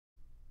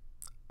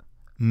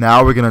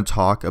Now we're going to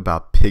talk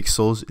about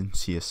pixels in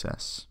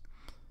CSS.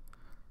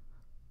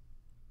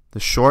 The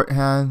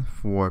shorthand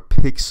for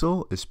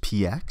pixel is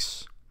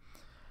px.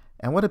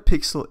 And what a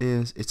pixel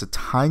is, it's a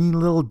tiny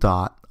little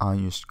dot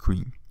on your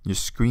screen. Your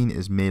screen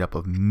is made up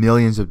of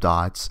millions of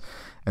dots,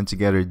 and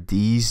together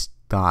these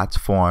dots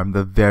form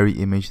the very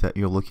image that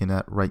you're looking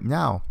at right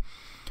now.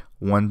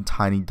 One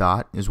tiny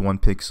dot is 1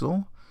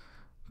 pixel,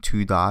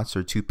 2 dots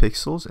are 2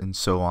 pixels, and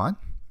so on.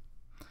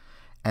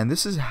 And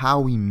this is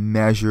how we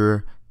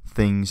measure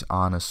things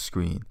on a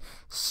screen,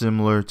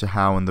 similar to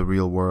how in the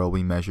real world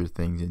we measure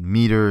things in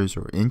meters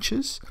or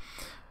inches.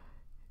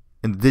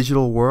 In the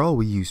digital world,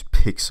 we use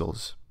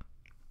pixels.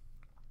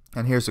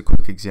 And here's a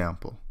quick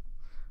example.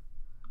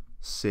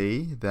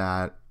 Say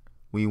that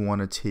we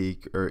want to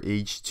take our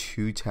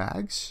H2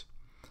 tags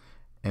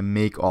and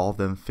make all of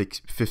them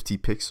 50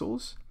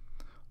 pixels.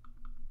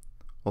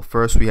 Well,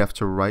 first we have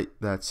to write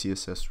that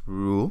CSS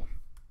rule.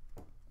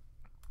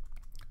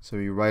 So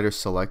we write our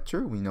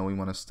selector. We know we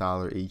want to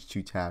style our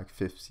H2 tag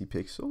 50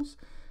 pixels.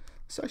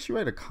 Let's actually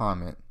write a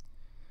comment.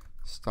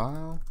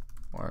 Style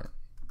or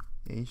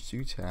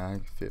H2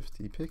 tag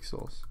 50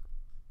 pixels.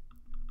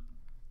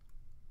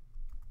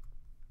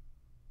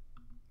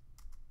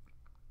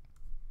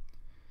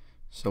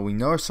 So we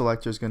know our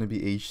selector is going to be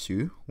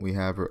H2. We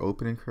have our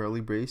opening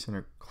curly brace and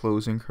our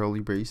closing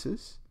curly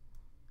braces.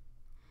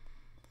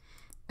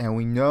 And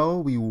we know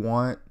we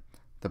want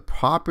the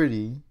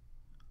property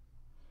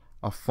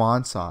of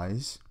font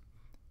size,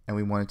 and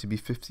we want it to be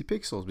 50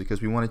 pixels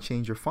because we want to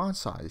change your font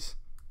size.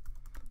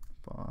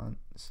 Font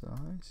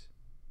size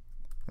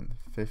and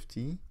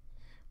 50.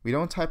 We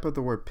don't type out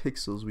the word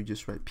pixels, we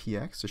just write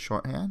px, the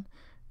shorthand,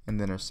 and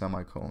then our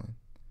semicolon.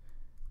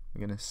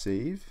 We're going to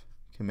save,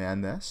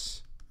 Command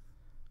S,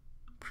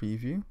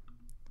 preview.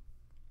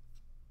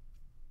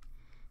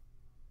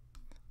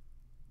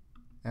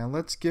 And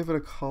let's give it a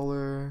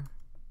color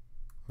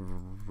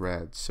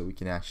red so we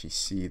can actually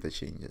see the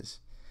changes.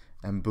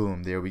 And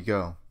boom, there we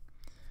go.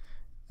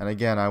 And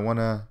again, I want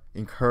to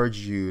encourage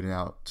you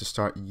now to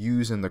start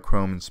using the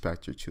Chrome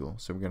Inspector tool.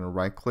 So we're going to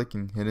right click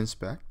and hit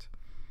inspect.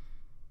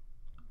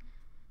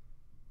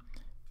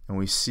 And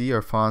we see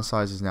our font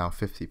size is now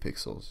 50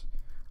 pixels.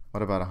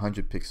 What about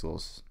 100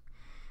 pixels?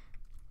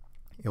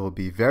 It will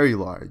be very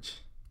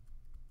large.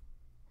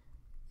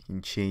 You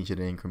can change it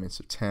in increments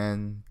of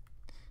 10.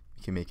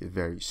 You can make it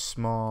very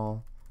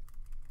small.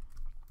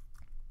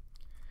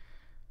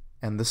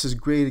 And this is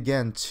great,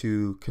 again,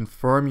 to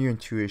confirm your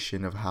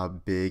intuition of how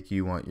big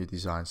you want your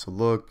designs to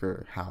look,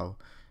 or how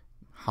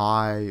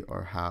high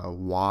or how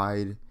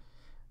wide.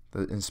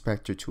 The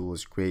inspector tool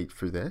is great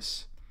for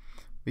this.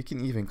 We can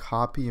even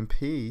copy and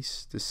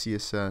paste the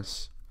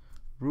CSS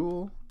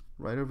rule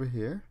right over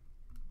here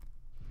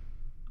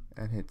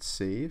and hit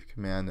save,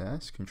 Command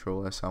S,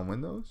 Control S on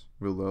Windows,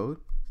 reload,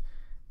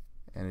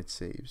 and it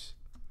saves.